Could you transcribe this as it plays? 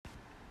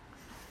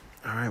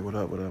All right, what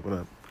up?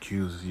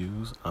 Q's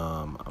views.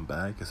 I'm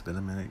back. It's been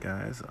a minute,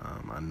 guys.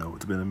 I know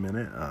it's been a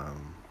minute.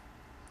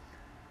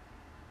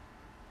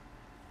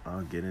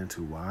 I'll get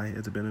into why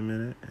it's been a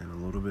minute in a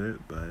little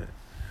bit, but I'm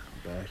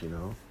back.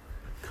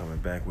 Coming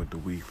back with the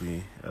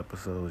weekly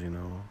episodes.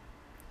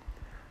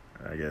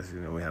 I guess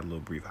we had a little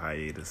brief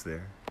hiatus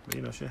there,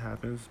 but shit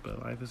happens.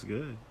 But life is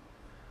good.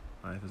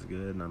 Life is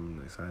good, and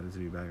I'm excited to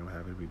be back. I'm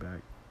happy to be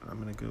back.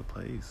 I'm in a good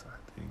place. I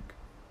think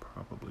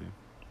probably.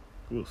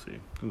 We'll see.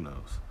 Who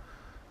knows?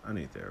 I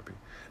need therapy.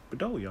 But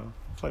don't y'all?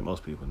 It's like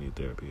most people need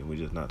therapy, and we're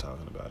just not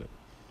talking about it.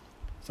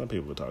 Some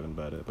people are talking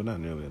about it, but not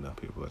nearly enough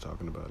people are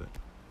talking about it.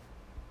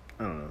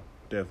 I don't know.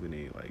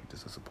 Definitely need,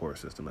 just a support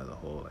system as a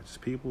whole. Just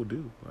people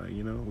do.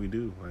 We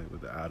do.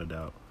 Without a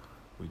doubt,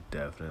 we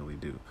definitely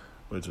do.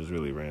 Which was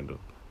really random.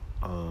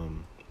 I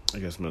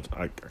guess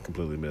I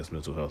completely missed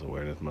Mental Health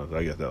Awareness Month.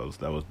 I guess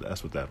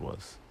that's what that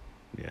was.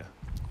 Yeah.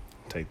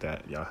 Take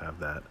that. Y'all have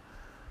that.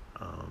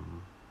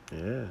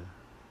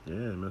 Yeah,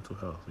 mental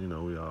health.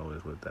 We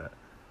always with that.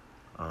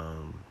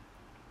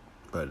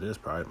 But it is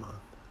Pride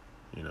Month,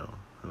 and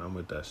I'm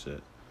with that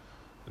shit.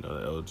 The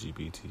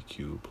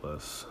LGBTQ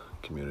plus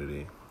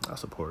community. I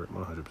support it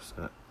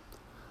 100%.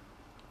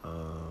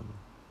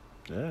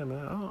 Yeah,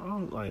 man. I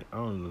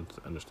don't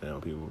understand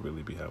when people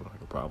really be having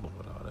a problem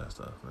with all that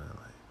stuff, man.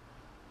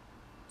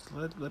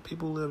 Just let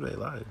people live their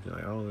life.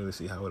 I don't really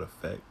see how it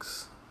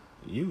affects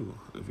you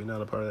if you're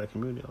not a part of that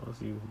community. I don't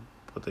see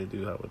what they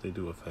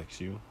do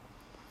affects you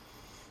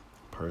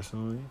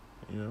personally,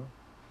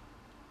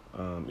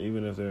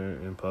 even if they're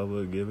in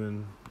public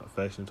giving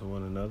affection to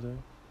one another,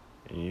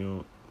 and you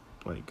don't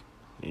like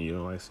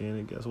seeing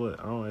it. Guess what?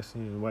 I don't like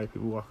seeing white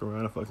people walk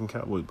around in fucking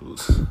cowboy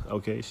boots.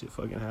 Okay, shit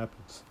fucking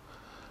happens.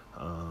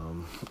 I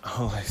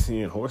don't like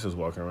seeing horses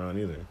walking around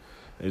either.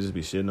 They just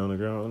be shitting on the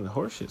ground. The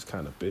horse shit's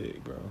kind of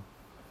big, bro.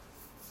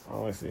 I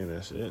don't like seeing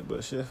that shit,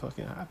 but shit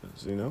fucking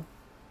happens.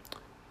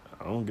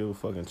 I don't give a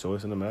fucking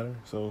choice in the matter,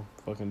 so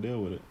fucking deal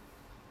with it.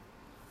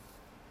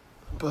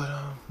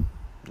 But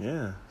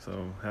yeah.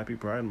 So happy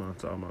Pride Month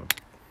to all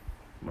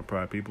my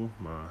Pride people,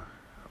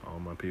 all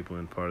my people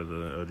in part of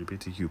the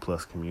LGBTQ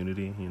plus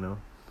community.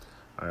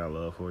 I got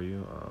love for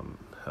you.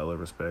 Hella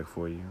respect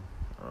for you.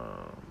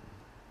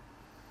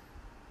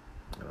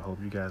 And I hope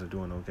you guys are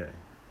doing okay.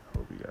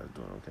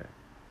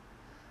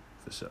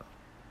 For sure.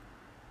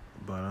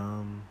 But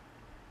all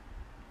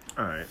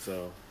right.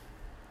 So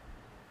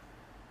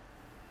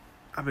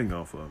I've been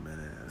gone for a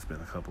minute. It's been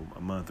a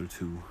month or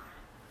two.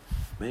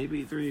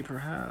 Maybe 3,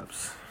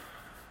 perhaps.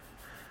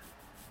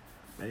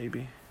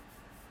 Maybe.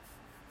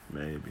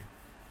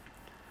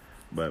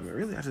 But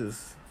really, I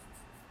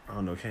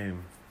don't know, it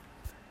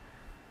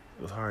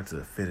was hard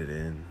to fit it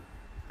in,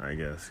 I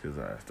guess, because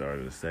I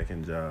started a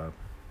second job,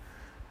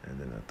 and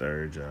then a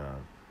third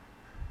job.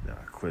 Then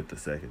I quit the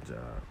second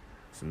job.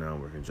 So now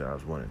I'm working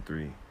jobs 1 and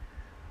 3.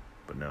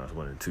 But now it's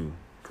 1 and 2,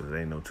 because there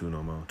ain't no 2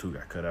 no more. 2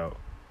 got cut out,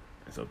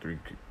 and so 3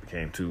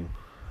 became 2.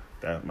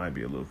 That might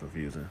be a little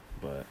confusing,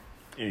 but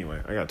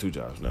anyway, I got 2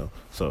 jobs now,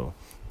 so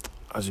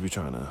I should be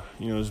trying to,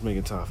 just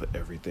making time for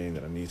everything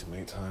that I need to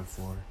make time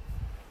for,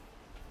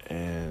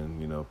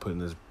 and, putting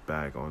this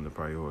back on the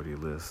priority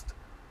list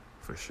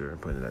for sure,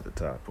 putting it at the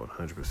top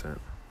 100%,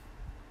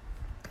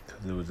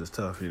 because it was just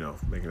tough,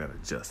 making that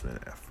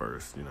adjustment at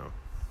first,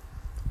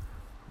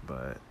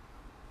 but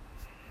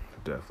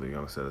definitely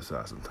going to set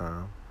aside some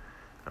time.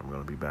 I'm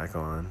going to be back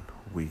on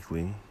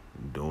weekly,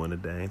 doing the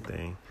dang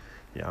thing.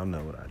 Y'all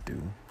know what I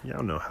do.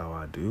 Y'all know how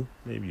I do.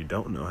 Maybe you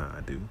don't know how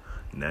I do.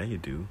 Now you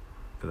do,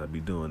 because I be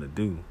doing the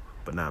do,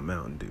 but not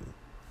Mountain Dew.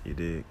 You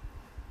dig?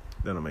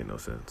 That don't make no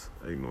sense.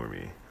 Ignore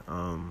me.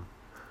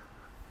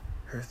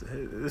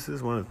 This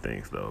is one of the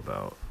things, though,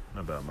 about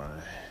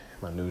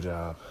my new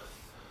job,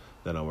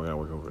 that I work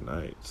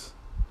overnights.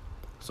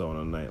 So on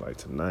a night like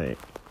tonight,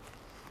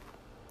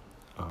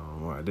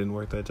 I didn't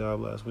work that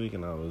job last week,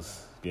 and I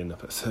was getting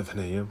up at 7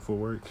 a.m. for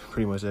work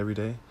pretty much every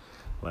day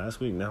last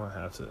week. Now I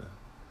have to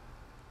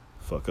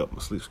fuck up my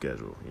sleep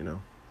schedule,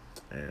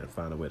 and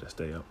find a way to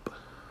stay up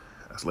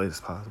as late as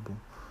possible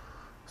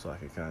so I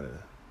can kind of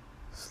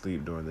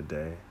sleep during the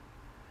day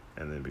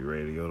and then be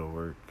ready to go to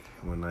work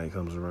when night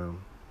comes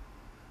around.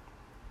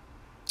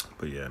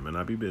 But yeah, man,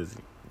 I be busy.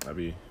 I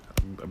be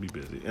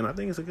busy, and I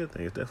think it's a good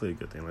thing. It's definitely a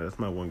good thing. That's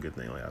my one good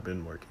thing. I've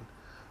been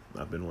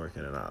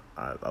working, and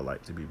I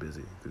like to be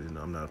busy, because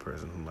I'm not a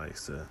person who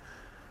likes to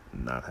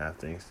not have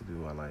things to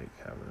do. I like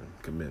having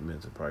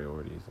commitments and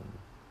priorities and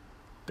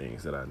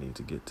things that I need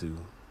to get to.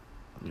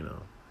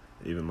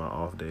 Even my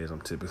off days, I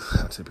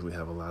typically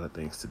have a lot of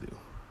things to do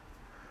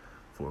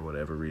for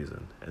whatever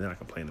reason, and then I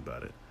complain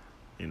about it.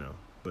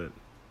 But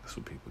that's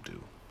what people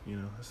do.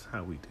 That's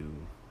how we do.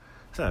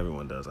 That's how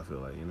everyone does. I feel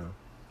like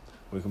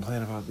we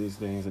complain about these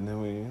things, and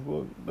then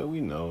but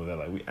we know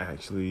that we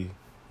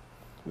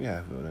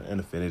have an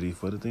affinity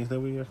for the things that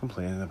we are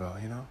complaining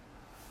about.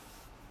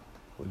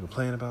 We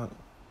complain about.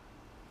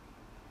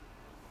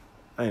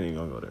 I ain't even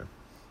gonna go there.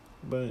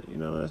 But,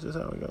 that's just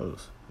how it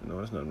goes.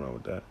 There's nothing wrong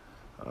with that.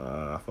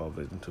 I fall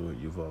victim to it.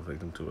 You fall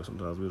victim to it.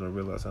 Sometimes we don't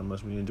realize how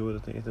much we enjoy the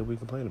things that we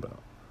complain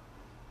about.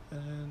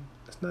 And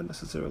it's not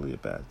necessarily a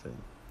bad thing.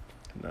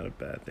 Not a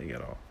bad thing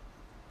at all.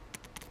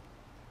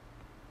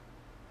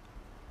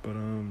 But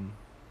I'm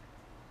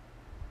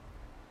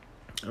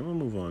gonna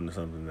move on to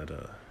something that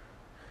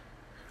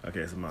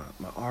okay, so my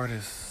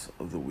artist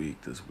of the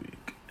week this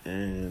week,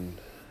 and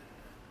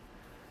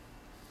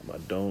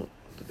the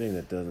thing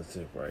that doesn't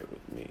sit right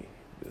with me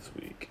this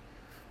week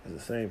is the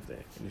same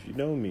thing. And if you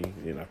know me,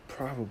 then I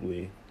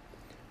probably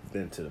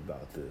vented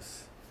about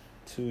this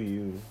to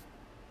you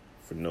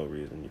for no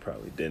reason. You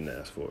probably didn't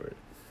ask for it,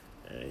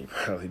 and you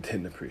probably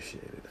didn't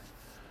appreciate it.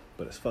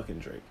 But it's fucking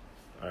Drake,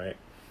 alright?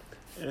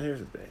 And here's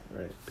the thing,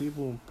 right?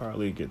 People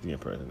probably get the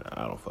impression that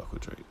I don't fuck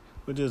with Drake,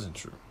 which isn't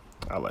true.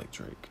 I like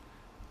Drake.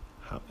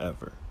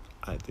 However,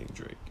 I think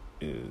Drake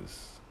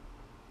is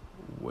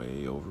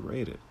way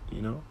overrated,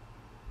 you know?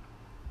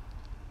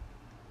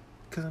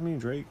 Because, I mean,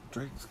 Drake's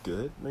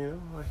good, you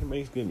know? Like, he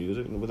makes good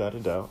music, without a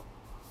doubt.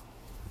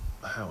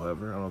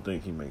 However, I don't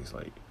think he makes,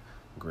 like,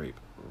 great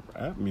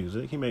rap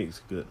music. He makes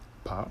good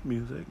pop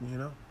music, you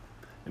know?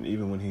 And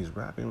even when he's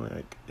rapping,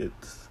 like,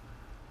 it's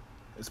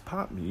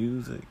pop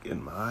music,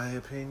 in my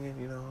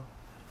opinion, you know?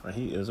 Like,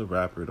 he is a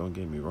rapper, don't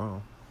get me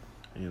wrong,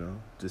 you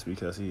know? Just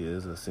because he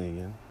is a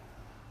singing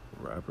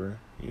rapper,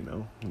 you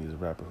know? He's a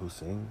rapper who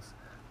sings.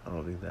 I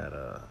don't think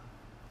that,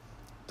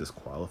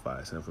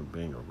 disqualifies him from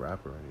being a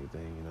rapper or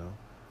anything, you know?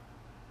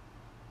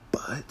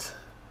 But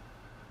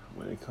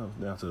when it comes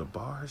down to the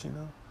bars, you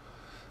know?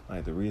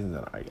 Like, the reason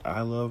that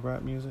I love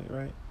rap music,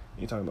 right?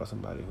 You're talking about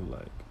somebody who,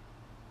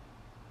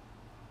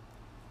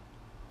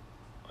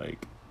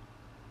 like,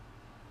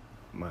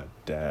 my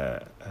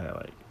dad had,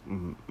 like,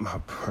 my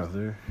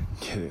brother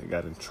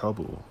got in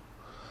trouble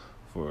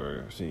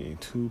for seeing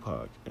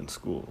Tupac in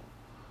school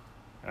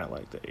at,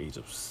 like, the age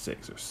of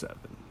 6 or 7,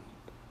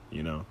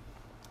 you know?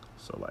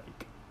 So,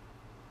 like,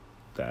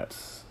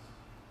 that's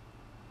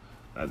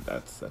a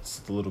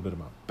little bit of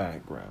my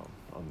background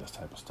on this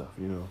type of stuff,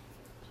 you know?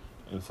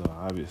 And so,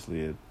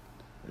 obviously,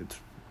 it's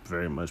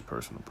very much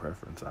personal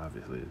preference.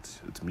 Obviously,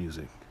 it's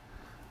music.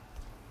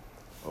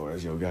 Or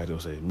as your guy will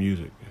say,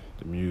 music.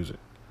 The music.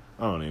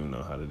 I don't even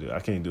know how to do it. I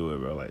can't do it,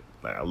 bro. Like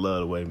I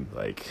love the way,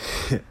 like,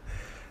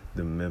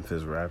 the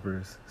Memphis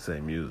rappers say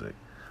music.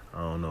 I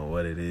don't know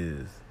what it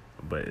is,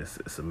 but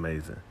it's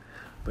amazing.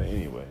 But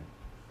anyway,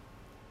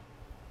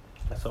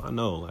 so I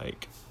know,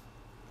 like,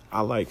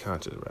 I like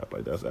conscious rap.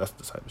 Like, that's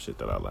the type of shit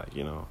that I like,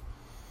 you know?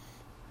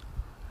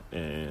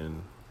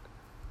 And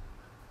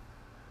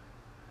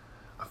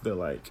I feel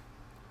like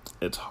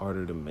it's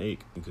harder to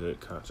make good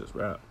conscious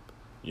rap,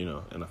 you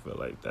know? And I feel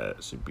like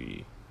that should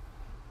be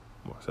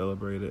more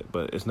celebrated.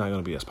 But it's not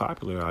going to be as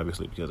popular,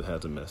 obviously, because it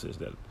has a message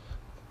that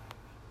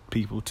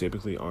people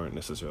typically aren't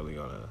necessarily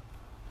going to,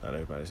 not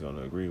everybody's going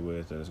to agree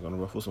with, and it's going to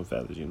ruffle some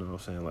feathers, you know what I'm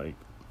saying? Like,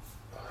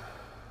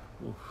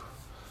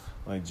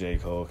 like J.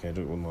 Cole,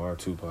 Kendrick Lamar,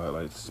 Tupac,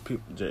 like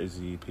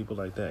Jay-Z, people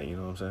like that, you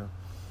know what I'm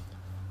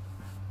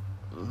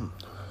saying?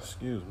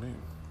 Excuse me.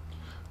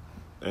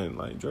 And,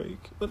 like,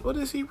 Drake, what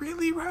is he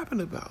really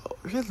rapping about?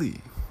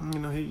 Really? You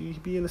know, he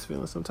be in his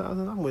feelings sometimes,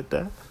 and I'm with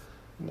that.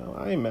 You know,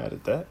 I ain't mad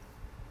at that,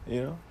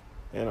 you know?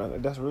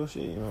 And that's real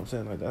shit, you know what I'm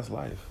saying? Like, that's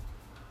life.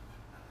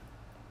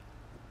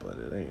 But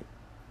it ain't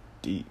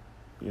deep,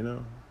 you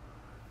know?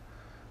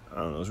 I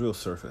don't know, it's real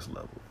surface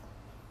level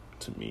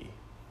to me,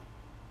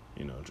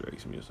 you know,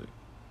 Drake's music.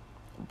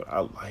 But I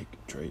like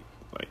Drake,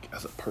 like,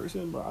 as a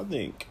person, bro. I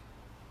think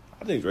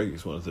Drake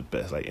is one of the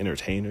best, like,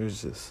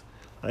 entertainers. Just,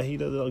 like, he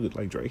does it all good.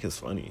 Like, Drake is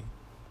funny,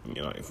 you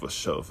know, like, for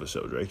sure,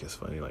 Drake is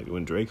funny. Like,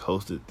 when Drake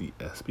hosted the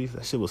ESPYs,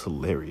 that shit was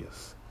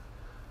hilarious.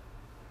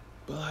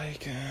 But,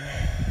 like,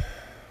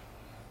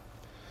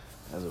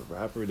 as a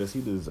rapper, does he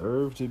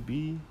deserve to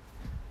be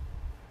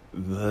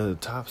the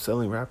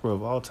top-selling rapper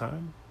of all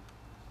time?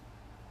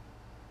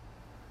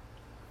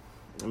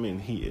 I mean,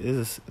 he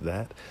is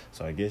that,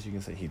 so I guess you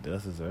can say he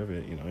does deserve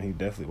it. You know, he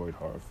definitely worked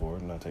hard for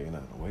it. I'm not taking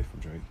nothing away from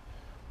Drake,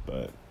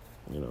 but,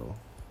 you know,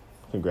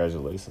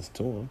 congratulations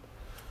to him.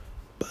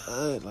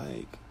 But,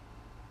 like,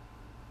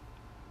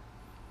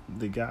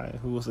 the guy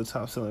who was the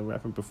top-selling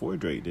rapper before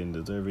Drake didn't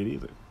deserve it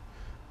either,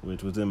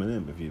 which was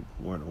Eminem, if you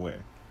weren't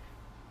aware.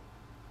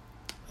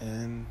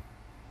 And,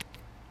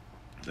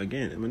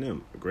 again,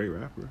 Eminem, a great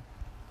rapper.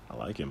 I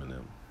like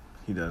Eminem.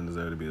 He doesn't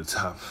deserve to be the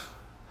top.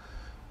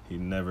 He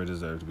never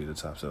deserved to be the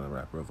top-selling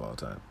rapper of all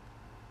time.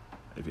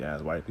 If you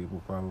ask white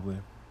people, probably,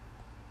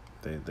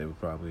 they would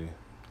probably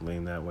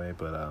lean that way,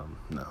 but,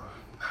 no.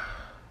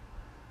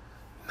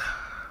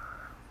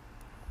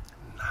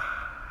 Nah.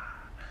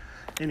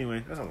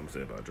 Anyway, that's all I'm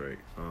saying about Drake.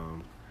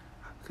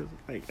 Because,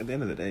 like, at the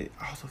end of the day,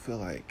 I also feel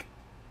like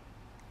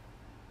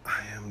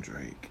I am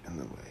Drake in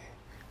a way.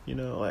 You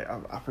know, like,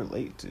 I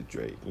relate to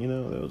Drake. You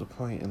know, there was a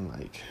point in,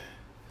 like,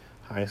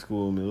 high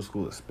school, middle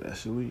school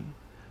especially,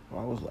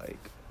 where I was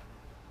like,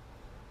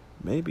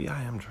 maybe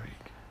I am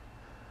Drake.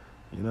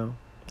 You know?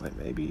 Like,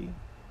 maybe.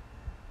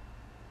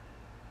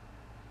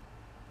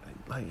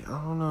 Like,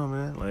 I don't know,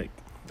 man. Like,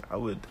 I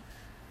would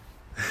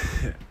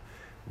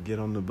get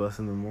on the bus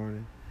in the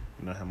morning.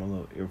 You know, I have my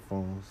little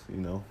earphones,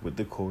 you know, with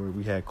the cord.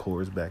 We had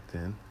cords back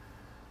then.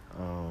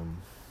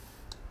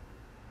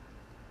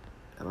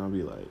 And I'll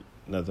be like,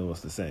 nothing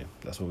was the same.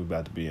 That's what we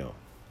about to be on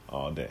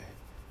all day.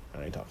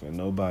 I ain't talking to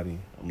nobody.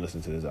 I'm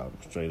listening to this album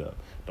straight up.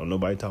 Don't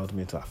nobody talk to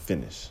me until I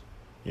finish.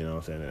 You know what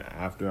I'm saying? And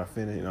after I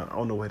finish,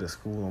 on the way to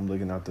school, I'm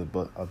looking out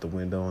the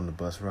window on the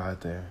bus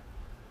ride there.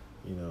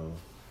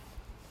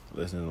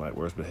 Listening to like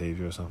Worst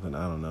Behavior or something.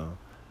 I don't know.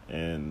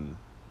 And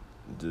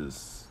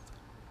just,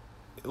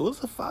 it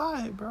was a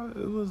vibe, bro.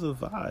 It was a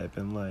vibe.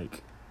 And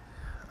like,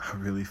 I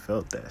really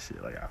felt that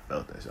shit. Like, I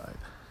felt that shit. Like,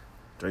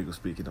 Drake was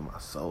speaking to my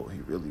soul. He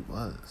really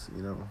was,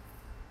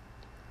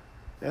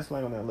 That's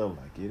like on that level.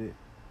 I get it.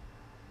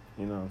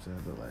 You know what I'm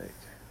saying? But like,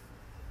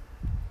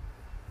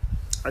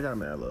 I got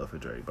mad love for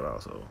Drake, but I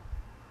also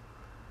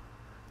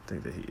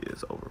think that he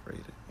is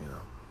overrated,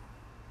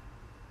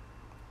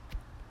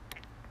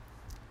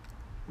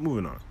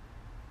 Moving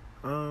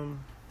on.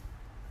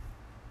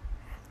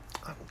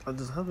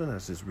 There's something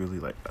that's just really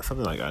like,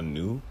 something like I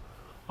knew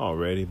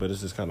already, but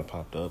it's just kind of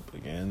popped up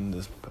again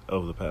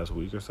over the past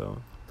week or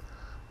so.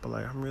 But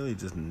like, I'm really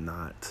just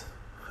not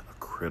a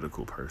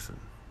critical person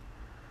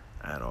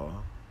at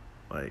all.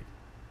 Like,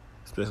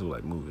 especially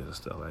like movies and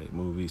stuff, like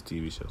movies,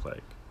 TV shows.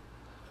 Like,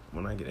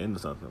 when I get into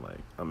something,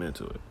 like, I'm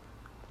into it.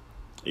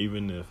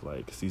 Even if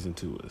like season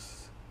 2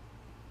 is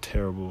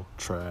terrible,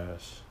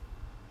 trash,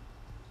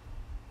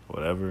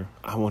 whatever,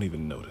 I won't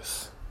even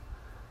notice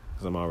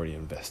because I'm already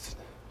invested.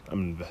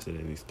 I'm invested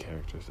in these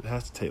characters. It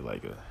has to take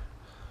like a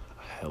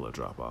hella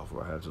drop off,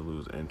 or I have to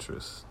lose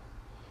interest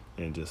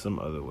in just some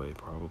other way,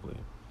 probably,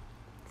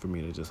 for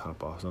me to just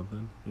hop off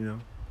something,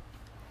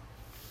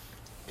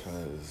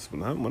 Because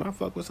when I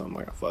fuck with something,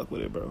 like, I fuck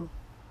with it, bro.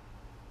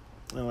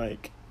 And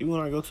like, even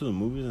when I go to the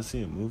movies and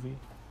see a movie,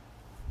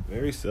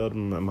 very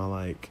seldom am I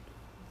like,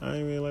 I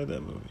ain't really like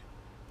that movie.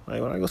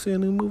 Like, when I go see a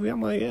new movie,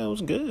 I'm like, yeah, it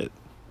was good.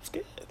 It's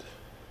good.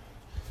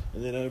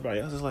 And then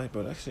everybody else is like,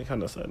 bro, that shit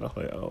kind of sucked. And I was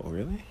like, oh,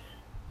 really?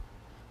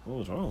 What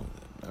was wrong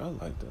with it? I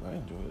liked it. I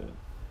enjoyed it.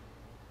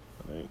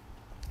 Like,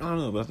 I don't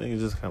know, but I think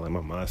it's just kind of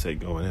like my mindset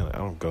going in. Like, I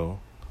don't go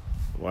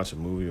watch a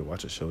movie or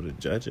watch a show to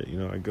judge it.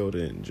 I go to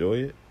enjoy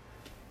it.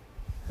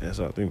 And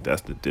so I think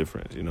that's the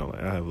difference.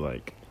 Like, I have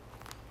like,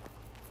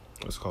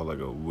 what's called like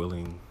I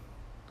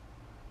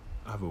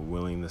have a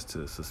willingness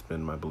to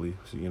suspend my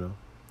beliefs, and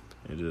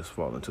just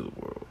fall into the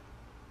world.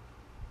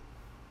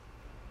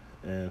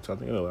 And so I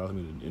think it allows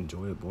me to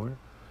enjoy it more,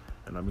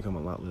 and I become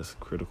a lot less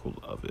critical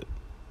of it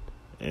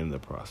in the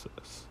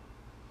process,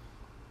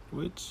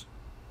 which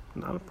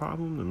not a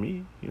problem to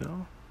me,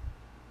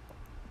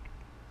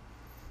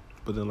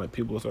 But then like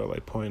people start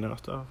like pointing out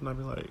stuff, and I'd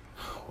be like,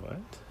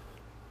 what?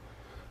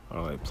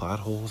 Or like plot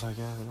holes, I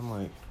guess, and I'm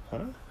like,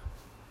 huh?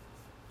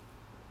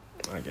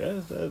 I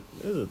guess that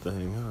is a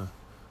thing, huh?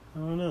 I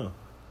don't know.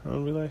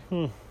 I'll be like,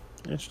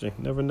 interesting.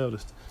 Never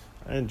noticed.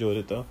 I enjoyed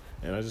it though,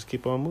 and I just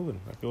keep on moving.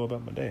 I go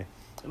about my day,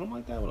 and I'm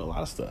like that with a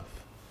lot of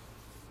stuff.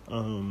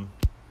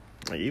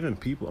 Like even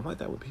people, I'm like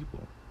that with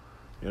people.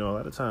 A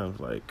lot of times,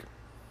 like,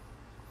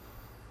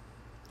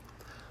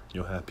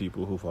 you'll have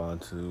people who fall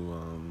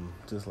into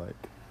just like,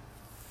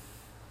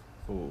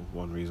 for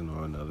one reason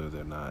or another,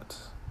 they're not.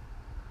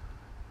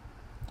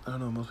 I don't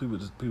know. Most people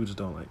just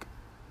don't like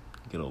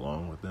get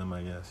along with them,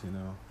 I guess,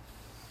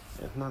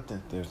 It's not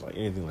that there's like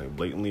anything like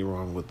blatantly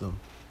wrong with them,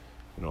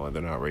 like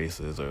they're not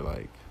racist or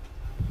like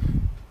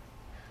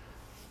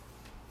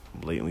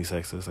blatantly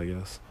sexist, I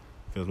guess,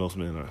 because most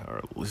men are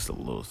at least a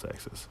little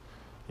sexist,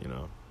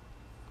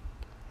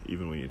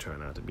 even when you try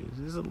not to be,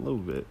 just a little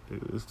bit,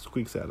 it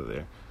squeaks out of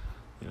there,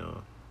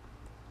 so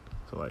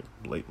like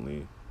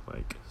blatantly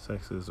like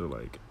sexist or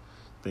like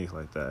things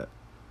like that,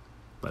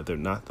 like they're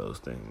not those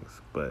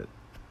things, but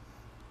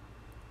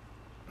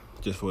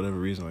just for whatever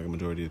reason, like a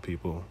majority of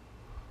people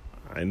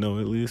I know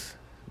at least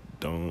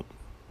don't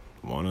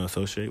want to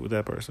associate with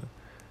that person.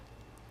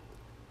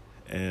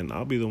 And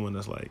I'll be the one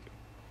that's like,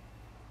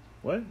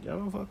 what? Y'all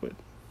don't fuck with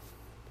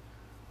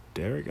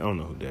Derek? I don't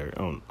know who Derek.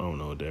 I don't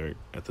know Derek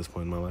at this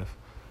point in my life.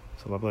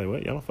 So I'll be like,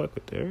 what? Y'all don't fuck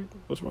with Derek?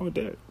 What's wrong with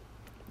Derek?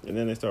 And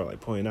then they start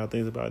like pointing out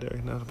things about Derek,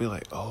 and I'll be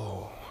like,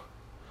 oh,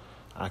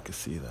 I could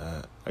see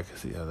that. I could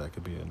see how that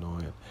could be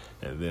annoying.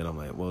 And then I'm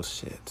like, well,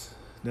 shit.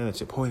 Now that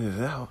you pointed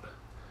it out,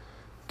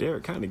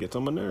 Derek kind of gets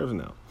on my nerves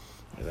now.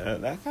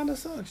 And that kind of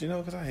sucks,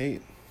 because I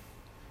hate,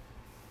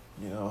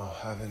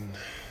 having,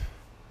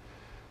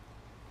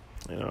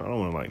 I don't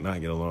want to, like, not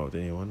get along with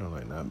anyone or,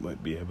 like,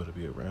 not be able to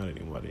be around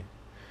anybody.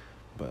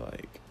 But,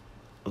 like,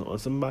 when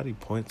somebody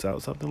points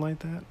out something like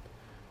that,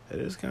 it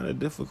is kind of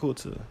difficult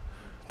to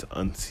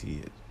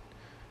unsee it,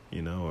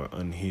 or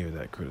unhear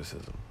that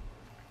criticism.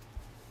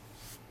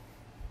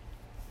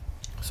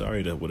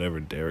 Sorry to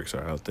whatever Derek's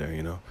are out there,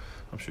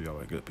 I'm sure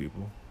y'all are good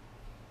people.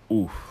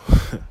 Ooh.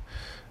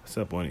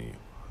 Except one of you.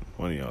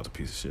 One of y'all's a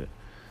piece of shit.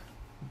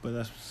 But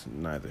that's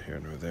neither here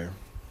nor there.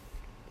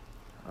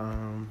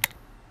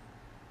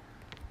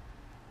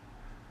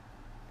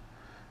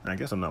 I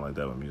guess I'm not like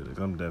that with music.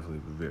 I'm definitely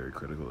very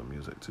critical of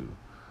music too.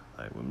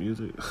 Like with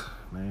music,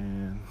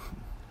 man,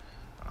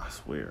 I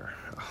swear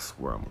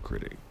I'm a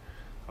critic.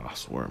 I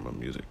swear I'm a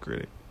music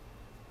critic.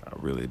 I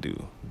really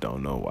do.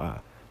 Don't know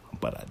why,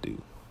 but I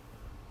do.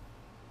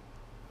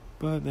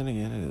 But then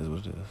again, it is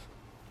what it is.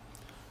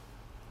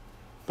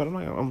 But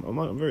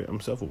I'm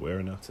self-aware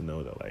enough to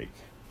know that, like,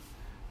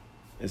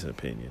 it's an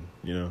opinion,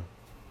 you know?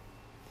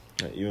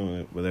 Like,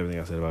 even with everything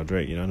I said about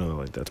Drake, you know, I know,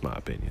 like, that's my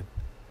opinion.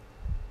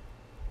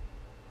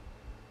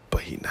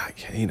 But he not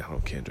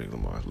on Kendrick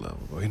Lamar's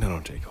level, or he not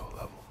on J. Cole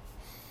level.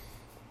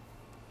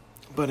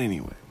 But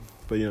anyway,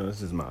 you know,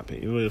 this is my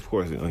opinion. Of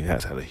course, you know, he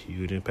has had a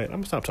huge impact. I'm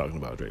gonna stop talking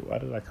about Drake. Why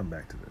did I come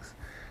back to this?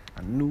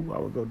 I knew I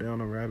would go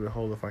down a rabbit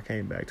hole if I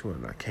came back to it,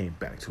 and I came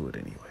back to it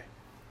anyway.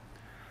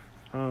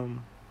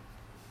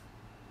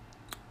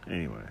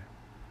 Anyway.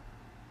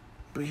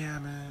 But yeah,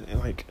 man, and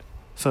like,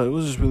 so it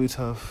was just really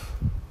tough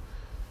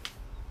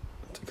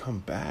to come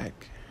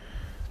back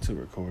to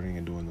recording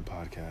and doing the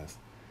podcast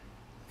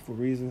for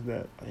reasons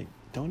that, like,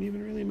 don't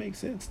even really make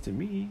sense to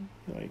me.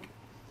 Like,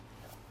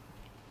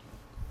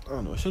 I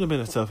don't know, it shouldn't have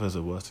been as tough as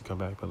it was to come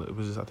back, but it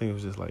was just, I think it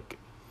was just like,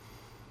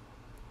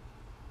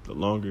 the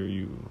longer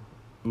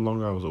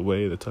I was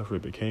away, the tougher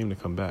it became to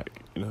come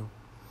back, you know?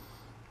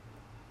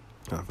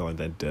 And I feel like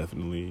that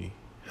definitely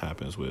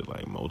happens with,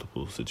 like,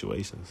 multiple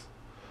situations.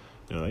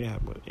 You know, that can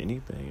happen with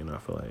anything, and I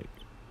feel like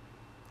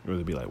it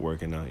would be like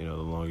working out, you know,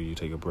 the longer you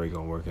take a break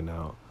on working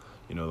out,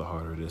 you know, the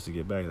harder it is to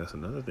get back. That's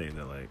another thing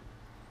that, like,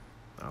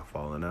 I've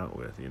fallen out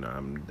with. You know,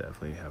 I'm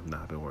definitely have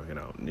not been working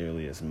out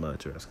nearly as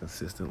much or as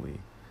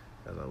consistently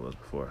as I was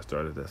before I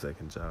started that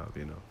second job,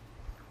 you know.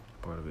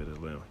 Part of it is,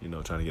 you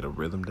know, trying to get a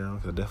rhythm down,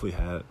 because I definitely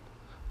had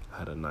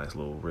a nice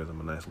little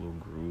rhythm, a nice little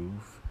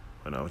groove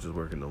when I was just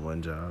working the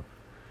one job.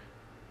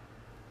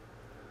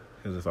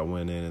 Because if I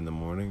went in the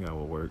morning, I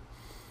would work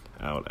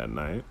out at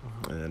night,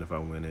 and then if I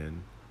went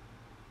in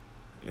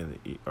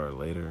or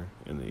later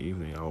in the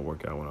evening, I would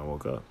work out when I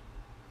woke up.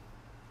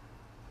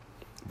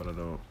 But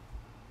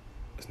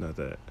it's not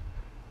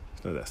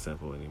that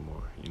simple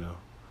anymore, you know.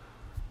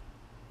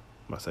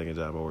 My second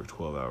job, I work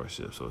 12-hour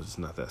shifts, so it's just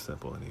not that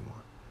simple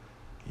anymore,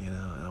 you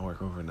know. And I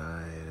work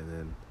overnight, and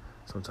then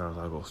sometimes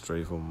I'll go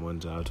straight from one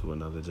job to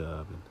another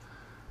job, and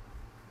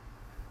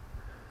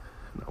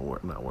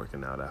I'm not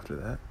working out after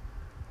that,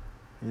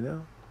 you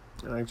know.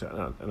 And I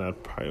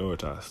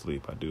prioritize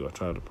sleep. I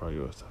try to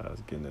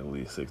prioritize getting at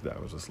least 6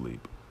 hours of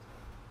sleep,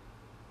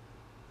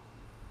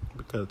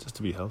 because just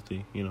to be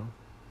healthy, you know.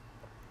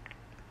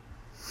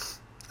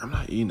 I'm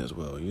not eating as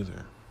well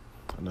either.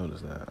 I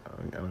noticed that.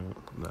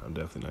 I'm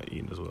definitely not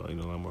eating as well. You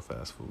know, a lot more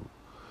fast food.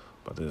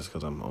 But that's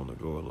because I'm on the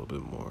go a little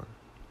bit more.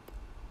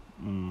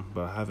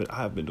 But I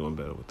have been doing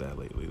better with that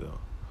lately, though.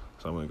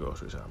 So I'm going to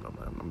grocery shop, and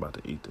I'm about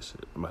to eat this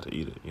shit. I'm about to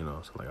eat it, you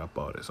know. So, like, I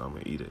bought it, so I'm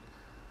going to eat it.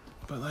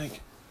 But,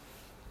 like,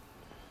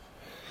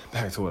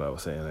 back to what I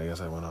was saying. I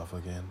guess I went off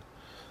again.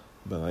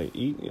 But, like,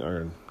 eating,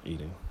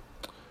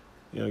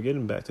 you know,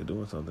 getting back to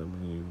doing something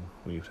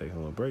when you take a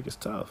little break, it's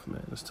tough,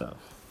 man. It's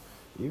tough.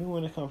 Even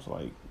when it comes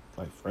to,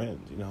 like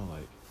friends, you know,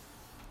 like,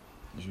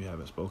 if you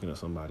haven't spoken to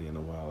somebody in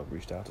a while or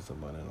reached out to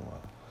somebody in a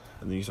while,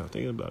 and then you start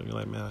thinking about it, you're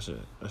like, man, I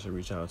should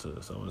reach out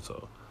to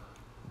so-and-so.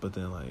 But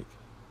then, like,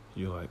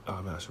 you're like,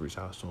 oh, man, I should reach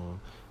out to him,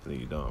 and then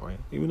you don't, right?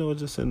 Even though it's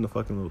just sending a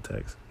fucking little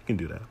text. You can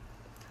do that.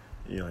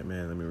 And you're like,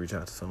 man, let me reach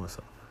out to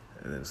so-and-so.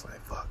 And then it's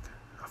like, fuck,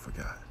 I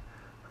forgot.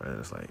 And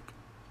it's like,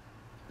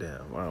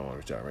 damn, I don't want to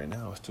reach out right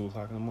now. It's 2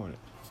 o'clock in the morning.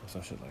 Or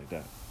some shit like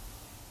that.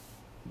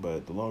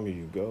 But the longer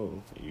you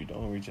go and you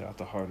don't reach out,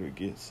 the harder it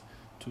gets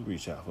to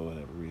reach out for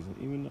whatever reason,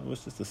 even though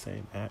it's just the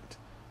same act,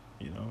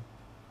 you know.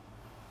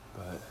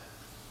 But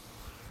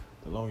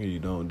the longer you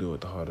don't do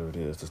it, the harder it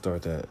is to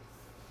start that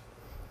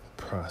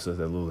process,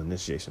 that little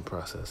initiation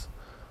process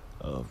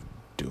of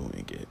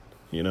doing it,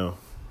 you know.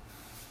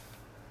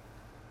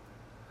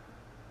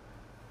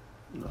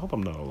 I hope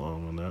I'm not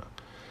alone on that.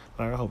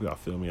 Like, I hope y'all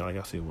feel me. Like,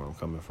 y'all see where I'm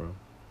coming from.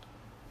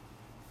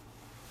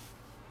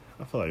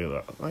 I feel like a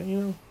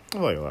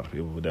lot of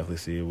people would definitely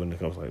see it when it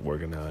comes to, like,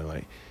 working out and,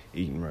 like,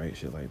 eating right,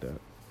 shit like that.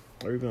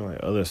 Or even, like,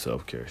 other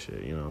self-care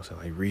shit, you know what I'm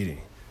saying? Like, reading.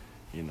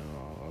 You know,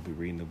 I'll be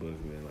reading the book,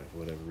 and then, like, for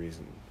whatever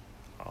reason,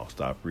 I'll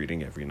stop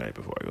reading every night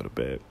before I go to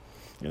bed.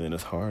 And then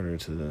it's harder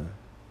to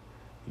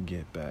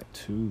get back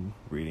to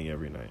reading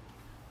every night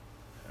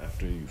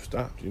after you've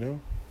stopped, you know?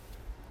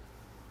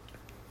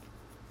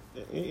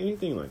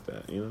 Anything like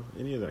that, you know?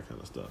 Any of that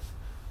kind of stuff.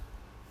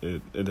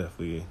 It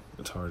definitely,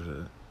 it's hard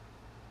to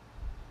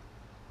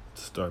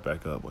start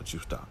back up once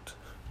you've stopped.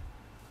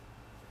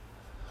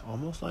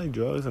 Almost like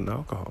drugs and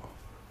alcohol.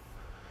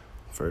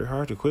 Very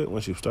hard to quit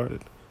once you've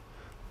started.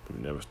 If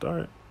you never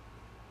start,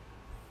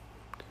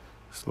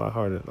 it's a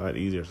lot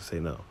easier to say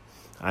no.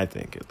 I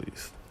think, at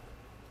least.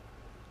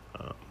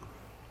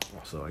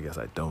 Also, I guess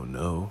I don't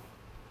know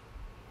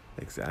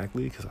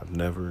exactly, because I've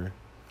never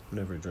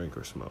drank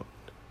or smoked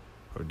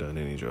or done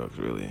any drugs,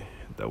 really.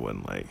 That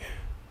wasn't, like,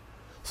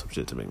 some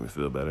shit to make me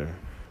feel better,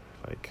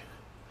 like,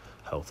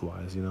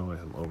 health-wise, you know, like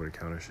some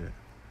over-the-counter shit.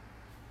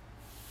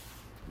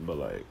 But,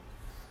 like,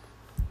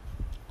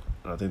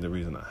 I think the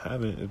reason I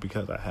haven't is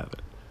because I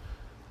haven't.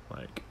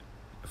 Like,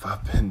 if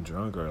I've been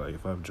drunk, or, like,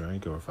 if I've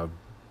drank, or if I've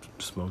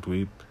smoked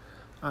weed,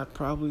 I'd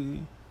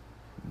probably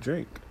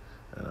drink,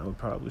 and I would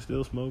probably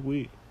still smoke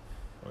weed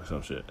or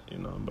some shit, you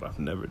know, but I've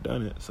never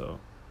done it, so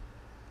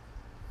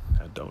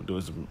I don't do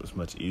it. It's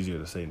much easier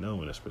to say no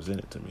when it's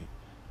presented to me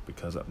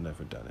because I've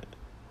never done it.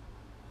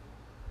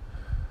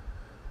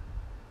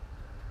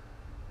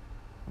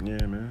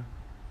 Yeah, man.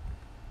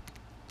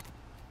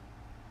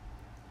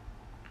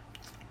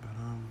 But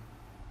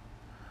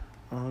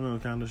I don't know,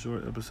 kind of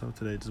short episode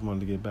today. Just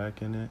wanted to get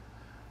back in it,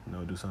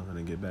 do something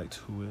to get back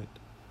to it.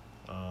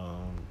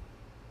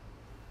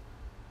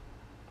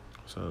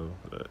 So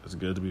it's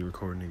good to be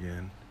recording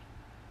again.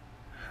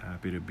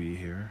 Happy to be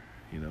here.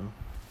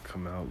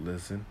 Come out,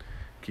 listen,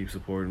 keep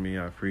supporting me.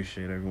 I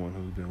appreciate everyone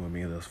who's been with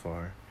me thus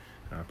far.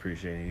 I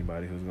appreciate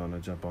anybody who's gonna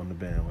jump on the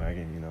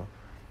bandwagon.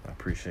 I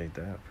appreciate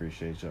that. I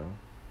appreciate y'all.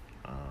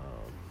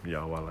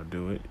 Y'all while I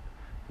do it.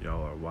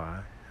 Y'all are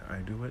why I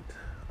do it.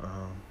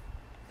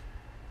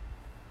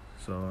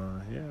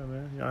 Yeah,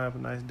 man. Y'all have a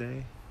nice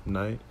day,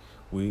 night,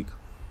 week,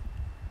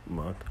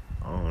 month.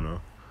 I don't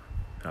know.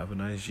 Have a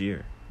nice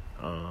year.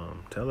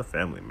 Tell a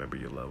family member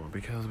you love them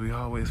because we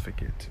always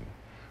forget to.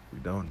 We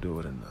don't do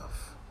it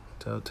enough.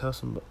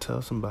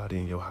 Tell somebody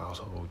in your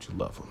household you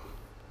love them.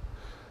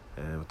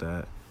 And with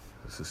that,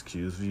 this is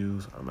Q's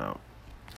Views. I'm out.